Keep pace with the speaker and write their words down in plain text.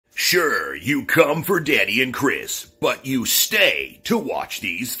Sure, you come for Danni and Chris, but you stay to watch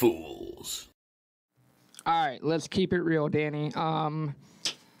these fools. Alright, let's keep it real, Danny.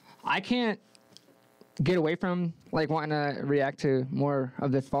 I can't get away from wanting to react to more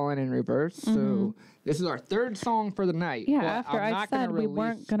of this Fallen in Reverse. So this is our third song for the night. Yeah, after I said we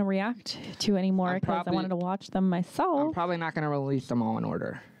weren't going to react to anymore because I wanted to watch them myself. I'm probably not going to release them all in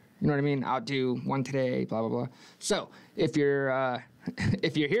order. You know what I mean? I'll do one today, blah, blah, blah. So if you're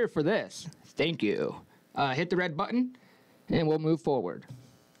here for this, thank you. Hit the red button and we'll move forward.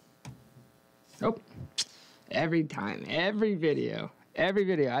 Oh, every time, every video,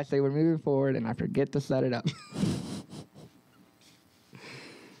 I say we're moving forward and I forget to set it up.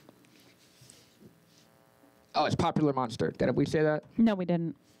 Oh, it's Popular Monster. Did we say that? No, we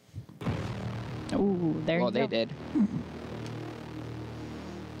didn't. Oh, there you go. Well, they did.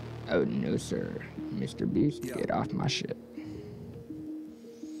 Oh, no, sir. Mr. Beast, get off my shit.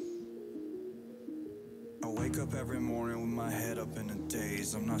 I wake up every morning with my head up in a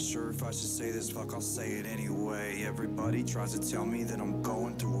daze. I'm not sure if I should say this, fuck, I'll say it anyway. Everybody tries to tell me that I'm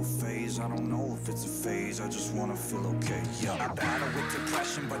going through a phase. I don't know if it's a phase, I just wanna feel okay. Yeah, I battle with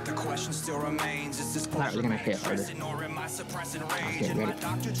depression, but the question still remains. Is this bullshit stressing or am I suppressing rage? And my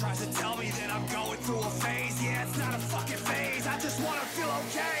doctor tries to tell me that I'm going through a phase. Yeah, it's not a fucking phase, I just wanna feel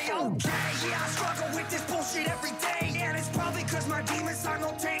okay. Okay, yeah, I struggle with this bullshit every day. And it's probably cause my demons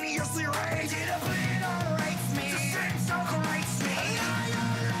simultaneously rage. It obliterates me, the sin so grates me.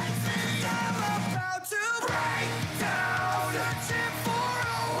 I'm about to break down, searching for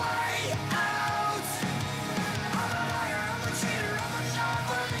a way out. I'm a liar, I'm a cheater, I'm a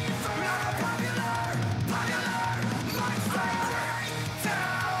non-believer. I'm a popular monster. Break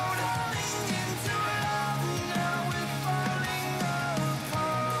down, falling into love, now we're falling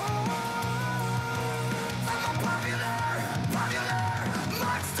apart. I'm a popular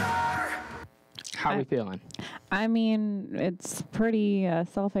monster. How are we feeling? I mean, it's pretty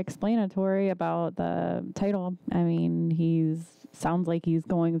self-explanatory about the title. I mean, sounds like he's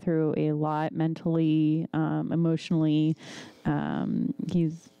going through a lot mentally, emotionally.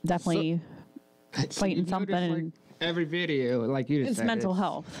 He's definitely fighting something. Every video, like you just said, it's mental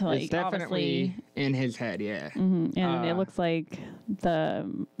health. It's definitely in his head, yeah. And it looks like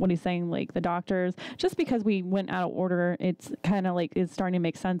what he's saying, like the doctors, just because we went out of order, it's kind of like it's starting to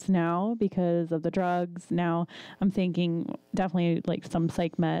make sense now because of the drugs. Now I'm thinking definitely like some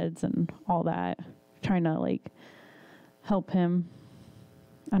psych meds and all that, trying to like help him.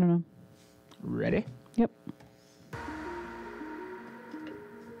 I don't know. Ready? Yep.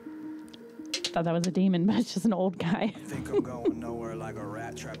 Thought that was a demon, but it's just an old guy. Think I'm going nowhere like a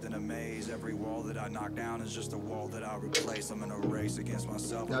rat trapped in a maze. Every wall that I knock down is just a wall that I replace. I'm in a race against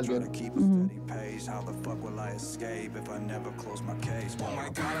myself. I'm trying to keep a steady pace. How the fuck will I escape if I never close my case? Oh my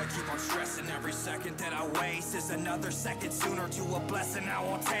god, I keep on stressing. Every second that I waste is another second sooner to a blessing I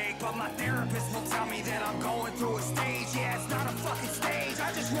won't take. But my therapist will tell me that I'm going through a stage. Yeah, it's not a fucking stage,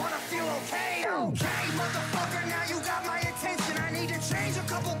 I just wanna feel okay. Okay, motherfucker, now you got my attention. I need to change a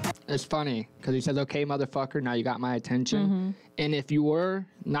couple. It's funny because he says, okay, motherfucker, now you got my attention. And if you were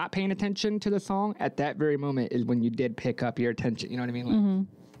not paying attention to the song, at that very moment is when you did pick up your attention. You know what I mean?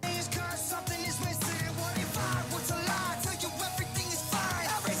 Like,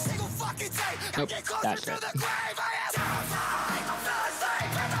 nope, that's it.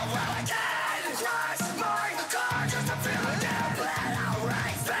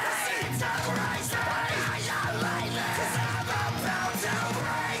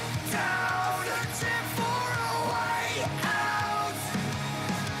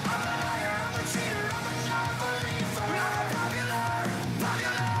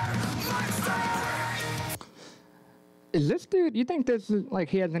 Is this dude, you think this is, like,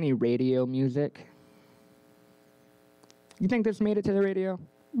 he has any radio music? You think this made it to the radio?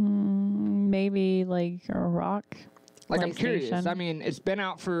 Maybe, like, a rock. Like, I'm curious. I mean, it's been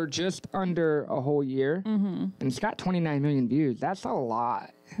out for just under a whole year. And it's got 29 million views. That's a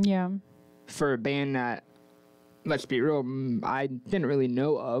lot. Yeah. For a band that, let's be real, I didn't really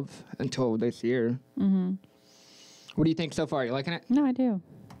know of until this year. What do you think so far? You liking it? No, I do.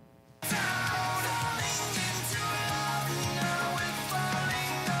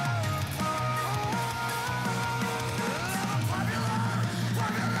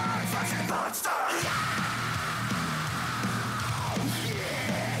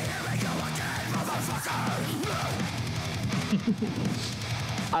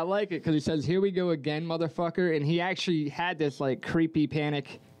 I like it because he says, "Here we go again, motherfucker," and he actually had this like creepy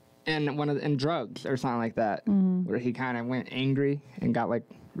panic and drugs or something like that, where he kind of went angry and got like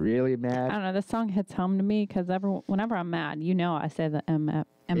really mad. I don't know. This song hits home to me because whenever I'm mad, you know, I say the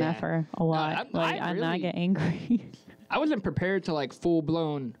MFer a lot. I get angry. I wasn't prepared to like full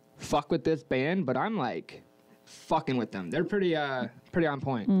blown fuck with this band, but I'm like fucking with them. They're pretty on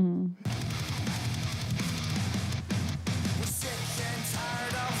point. Mm-hmm.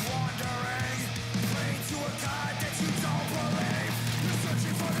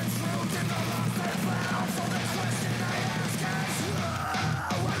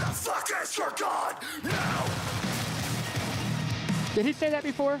 Did he say that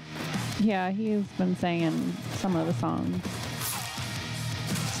before? Yeah, he's been saying some of the songs.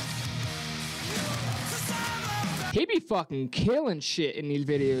 He be fucking killing shit in these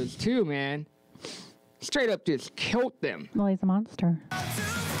videos too, man. Straight up just killed them. Well, he's a monster.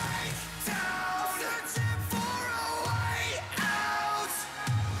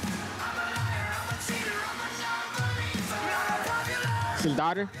 His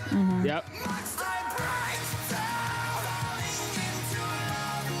daughter? Mm-hmm. Yep.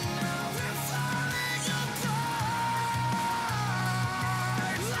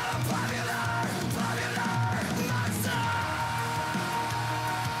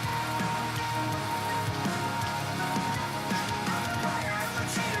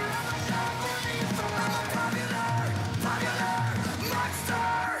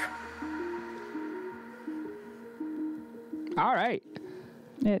 All right.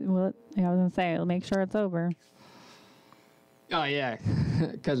 I was gonna say, make sure it's over. Oh yeah,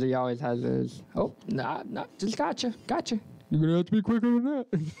 because he always has his. Oh, nah, just gotcha. You're gonna have to be quicker than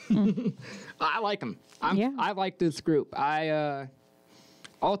that. I like him. I like this group.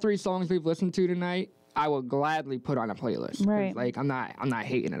 All 3 songs we've listened to tonight, I will gladly put on a playlist. Right. Like I'm not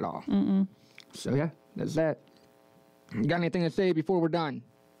hating at all. Mm-mm. So yeah, that's that. You got anything to say before we're done?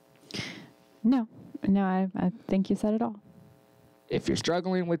 No, I think you said it all. If you're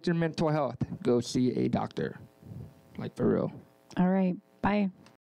struggling with your mental health, go see a doctor. Like for real. All right. Bye.